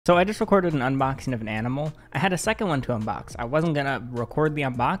So I just recorded an unboxing of an animal. I had a second one to unbox. I wasn't gonna record the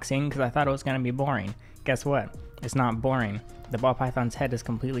unboxing because I thought it was gonna be boring. Guess what? It's not boring. The ball python's head is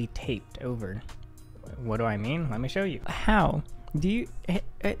completely taped over. What do I mean? Let me show you. How? Do you...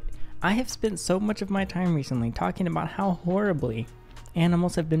 I have spent so much of my time recently talking about how horribly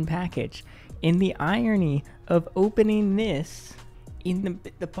animals have been packaged. In the irony of opening this,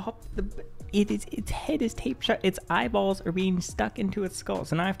 its head is taped shut. Its eyeballs are being stuck into its skull,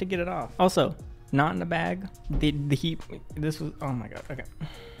 so now I have to get it off. Also, not in the bag. The heat. This was. Oh my god. Okay.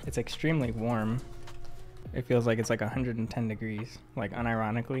 It's extremely warm. It feels like it's like 110 degrees. Like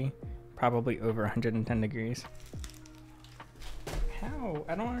unironically, probably over 110 degrees. How?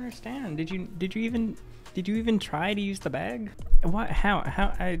 I don't understand. Did you even try to use the bag? What?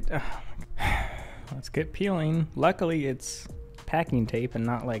 How? Let's get peeling. Luckily, it's packing tape and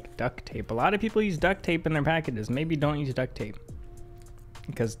not like duct tape. A lot of people use duct tape in their packages. Maybe don't use duct tape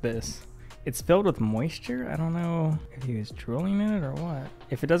because it's filled with moisture. I don't know if he was drooling in it or what.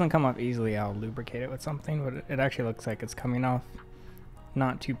 If it doesn't come off easily, I'll lubricate it with something, but it actually looks like it's coming off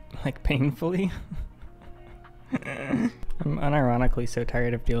not too like painfully. I'm unironically so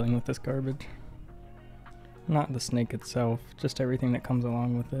tired of dealing with this garbage. Not the snake itself, just everything that comes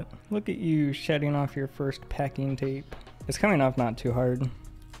along with it. Look at you shedding off your first packing tape. It's coming off not too hard.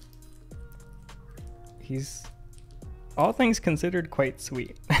 He's, all things considered, quite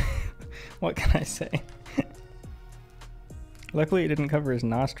sweet. What can I say? Luckily it didn't cover his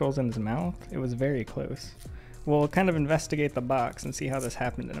nostrils and his mouth. It was very close. We'll kind of investigate the box and see how this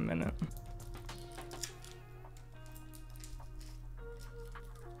happened in a minute.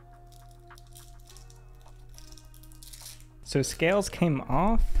 So scales came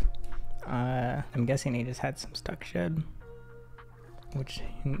off. I'm guessing he just had some stuck shed, which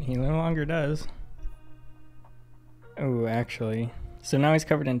he no longer does. Oh, actually. So now he's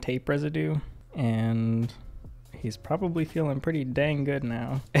covered in tape residue, and he's probably feeling pretty dang good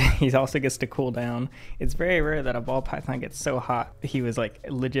now. He also gets to cool down. It's very rare that a ball python gets so hot. He was like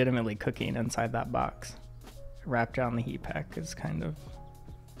legitimately cooking inside that box. Wrapped around the heat pack is kind of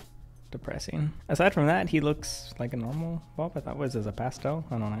depressing. Aside from that, he looks like a normal ball python. What is this, a pastel?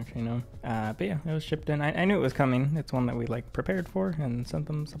 I don't actually know. But yeah, it was shipped in. I knew it was coming. It's one that we like prepared for and sent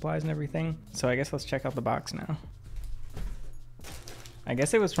them supplies and everything. So I guess let's check out the box now. I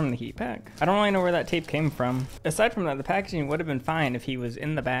guess it was from the heat pack. I don't really know where that tape came from. Aside from that, the packaging would have been fine if he was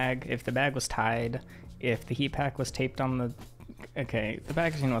in the bag, if the bag was tied, if the heat pack was taped on the... Okay, the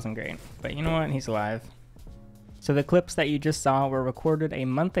packaging wasn't great, but you know what? He's alive. So the clips that you just saw were recorded a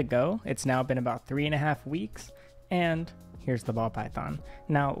month ago. It's now been about 3.5 weeks, and here's the ball python.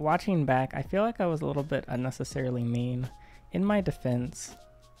 Now, watching back, I feel like I was a little bit unnecessarily mean. In my defense,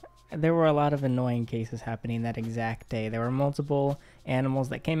 there were a lot of annoying cases happening that exact day. There were multiple animals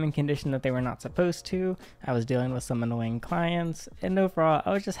that came in condition that they were not supposed to. I was dealing with some annoying clients, and overall,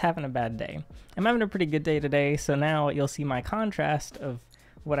 I was just having a bad day. I'm having a pretty good day today, so now you'll see my contrast of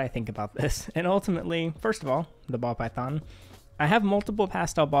what I think about this. And ultimately, first of all, the ball python. I have multiple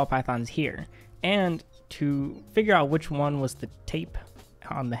pastel ball pythons here, and to figure out which one was the tape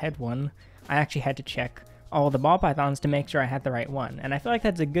on the head one, I actually had to check all the ball pythons to make sure I had the right one. And I feel like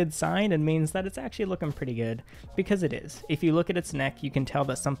that's a good sign and means that it's actually looking pretty good, because it is. If you look at its neck, you can tell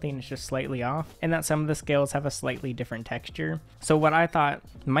that something is just slightly off and that some of the scales have a slightly different texture. So what I thought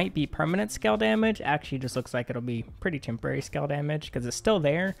might be permanent scale damage actually just looks like it'll be pretty temporary scale damage, because it's still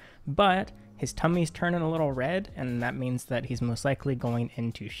there, but his tummy's turning a little red, and that means that he's most likely going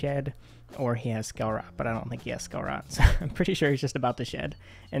into shed, or he has scale rot, but I don't think he has scale rot, so I'm pretty sure he's just about to shed.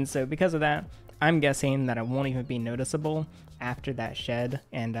 And so because of that, I'm guessing that it won't even be noticeable after that shed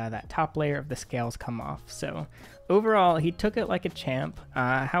and that top layer of the scales come off. So overall, he took it like a champ.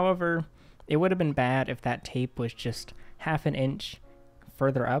 However, it would have been bad if that tape was just half an inch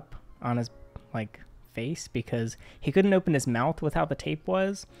further up on his face, because he couldn't open his mouth with how the tape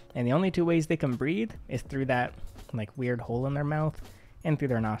was, and the only two ways they can breathe is through that weird hole in their mouth and through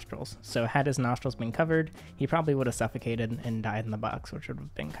their nostrils. So had his nostrils been covered, he probably would have suffocated and died in the box, which would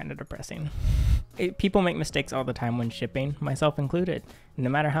have been kind of depressing. People make mistakes all the time when shipping, myself included. No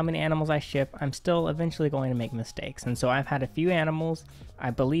matter how many animals I ship, I'm still eventually going to make mistakes. And so I've had a few animals, I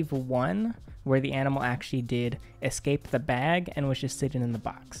believe one where the animal actually did escape the bag and was just sitting in the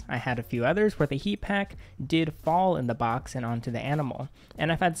box. I had a few others where the heat pack did fall in the box and onto the animal.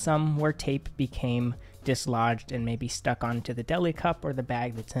 And I've had some where tape became dislodged and maybe stuck onto the deli cup or the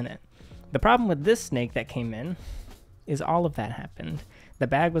bag that's in it. The problem with this snake that came in is all of that happened. The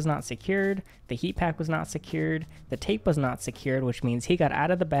bag was not secured, the heat pack was not secured, the tape was not secured, which means he got out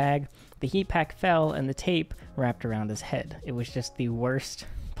of the bag, the heat pack fell, and the tape wrapped around his head. It was just the worst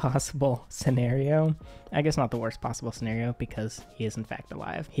possible scenario. I guess not the worst possible scenario, because he is in fact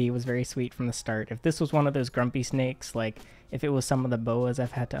alive. He was very sweet from the start. If this was one of those grumpy snakes, like if it was some of the boas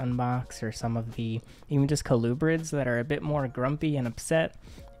I've had to unbox, or some of the even just colubrids that are a bit more grumpy and upset,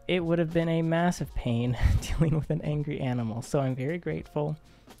 it would have been a massive pain dealing with an angry animal. So I'm very grateful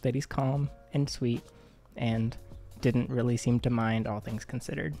that he's calm and sweet and didn't really seem to mind, all things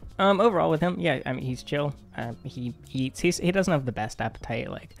considered. Overall with him, yeah, I mean, he's chill. He eats. He doesn't have the best appetite.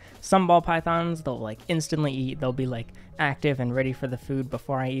 Like some ball pythons, they'll like instantly eat. They'll be like active and ready for the food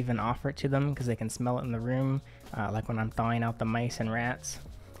before I even offer it to them, because they can smell it in the room, like when I'm thawing out the mice and rats.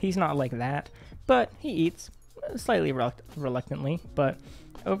 He's not like that, but he eats slightly reluctantly. But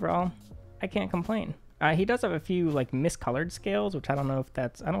overall, I can't complain. He does have a few like miscolored scales, which I don't know if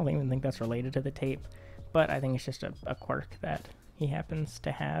that's, I don't even think that's related to the tape, but I think it's just a quirk that he happens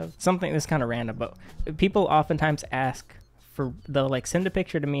to have. Something that's kind of random, but people oftentimes ask for, they'll like send a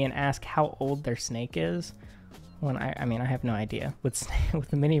picture to me and ask how old their snake is, when I mean, I have no idea. With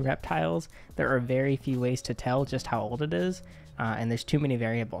the mini reptiles, there are very few ways to tell just how old it is, and there's too many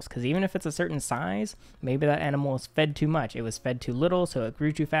variables, because even if it's a certain size, maybe that animal was fed too much. It was fed too little, so it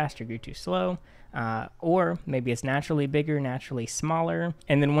grew too fast or grew too slow, or maybe it's naturally bigger, naturally smaller,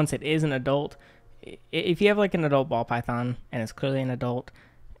 and then once it is an adult, if you have like an adult ball python and it's clearly an adult,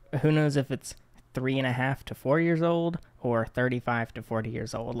 who knows if it's 3.5 to 4 years old or 35 to 40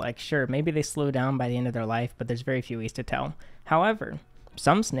 years old. Like, sure, maybe they slow down by the end of their life, but there's very few ways to tell. However,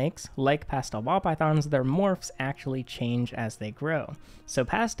 some snakes, like pastel ball pythons, their morphs actually change as they grow. So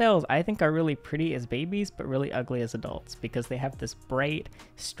pastels, I think, are really pretty as babies, but really ugly as adults, because they have this bright,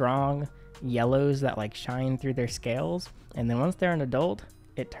 strong yellows that like shine through their scales, and then once they're an adult,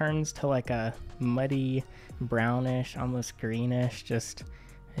 it turns to like a muddy brownish, almost greenish, just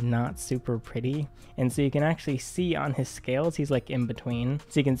not super pretty. And so you can actually see on his scales, he's like in between.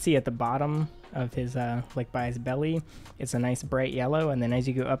 So you can see at the bottom of his, like by his belly, it's a nice bright yellow. And then as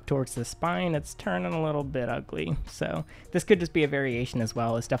you go up towards the spine, it's turning a little bit ugly. So this could just be a variation as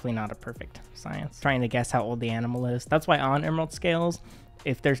well. It's definitely not a perfect science. Trying to guess how old the animal is. That's why on emerald scales,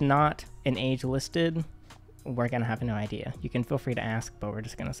 if there's not an age listed, we're gonna have no idea. You can feel free to ask, but we're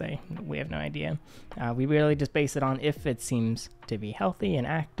just gonna say we have no idea. We really just base it on if it seems to be healthy and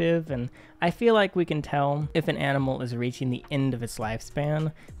active, and I feel like we can tell if an animal is reaching the end of its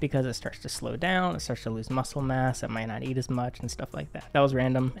lifespan because it starts to slow down, it starts to lose muscle mass, it might not eat as much and stuff like that. That was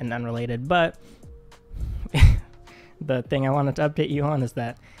random and unrelated, but the thing I wanted to update you on is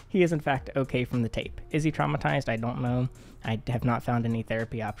that he is in fact okay from the tape. Is he traumatized? I don't know. I have not found any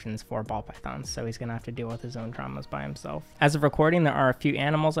therapy options for ball pythons, so he's gonna have to deal with his own traumas by himself. As of recording, there are a few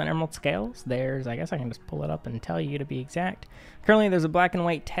animals on emerald scales. There's, I guess I can just pull it up and tell you to be exact. Currently there's a black and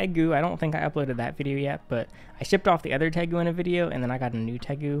white tegu. I don't think I uploaded that video yet, but I shipped off the other tegu in a video, and then I got a new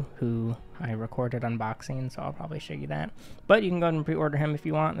tegu who I recorded unboxing, so I'll probably show you that. But you can go ahead and pre-order him if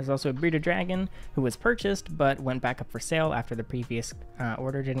you want. There's also a breeder dragon who was purchased but went back up for sale after the previous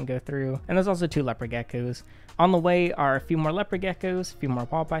order didn't go through. And there's also 2 leopard geckos. On the way are a few more leopard geckos, a few more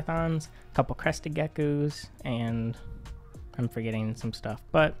ball pythons, a couple crested geckos, and I'm forgetting some stuff.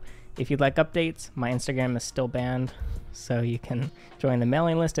 But if you'd like updates, my Instagram is still banned, so you can join the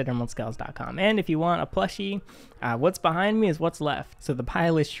mailing list at emeraldscales.com. And if you want a plushie, what's behind me is what's left. So the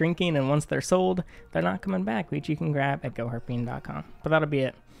pile is shrinking, and once they're sold, they're not coming back, which you can grab at GoHerping.com. But that'll be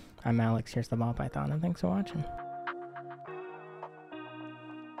it. I'm Alex, here's the ball python, and thanks for watching.